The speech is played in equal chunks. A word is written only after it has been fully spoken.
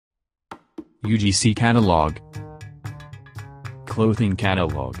UGC catalog. Clothing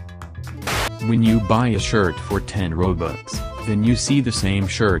catalog. When you buy a shirt for 10 Robux, then you see the same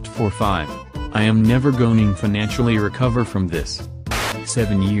shirt for 5. I am never going financially recover from this.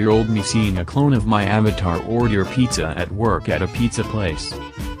 7-year-old me seeing a clone of my avatar order pizza at work at a pizza place.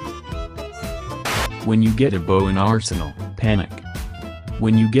 When you get a bow in Arsenal, panic.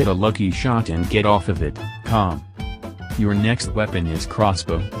 When you get a lucky shot and get off of it, calm. Your next weapon is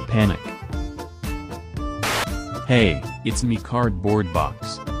crossbow, panic. Hey, it's me Cardboard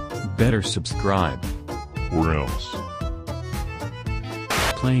Box. Better subscribe. Or else.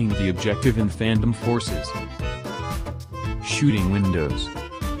 Playing the objective in Fandom Forces. Shooting windows.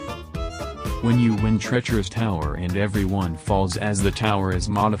 When you win Treacherous Tower and everyone falls as the tower is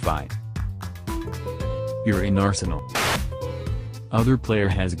modified. You're in Arsenal. Other player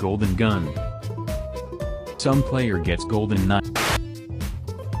has golden gun. Some player gets golden knife.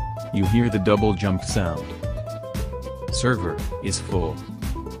 You hear the double jump sound. Server is full.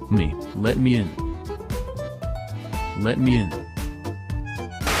 Me, let me in. Let me in.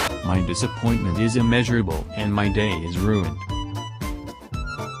 My disappointment is immeasurable and my day is ruined.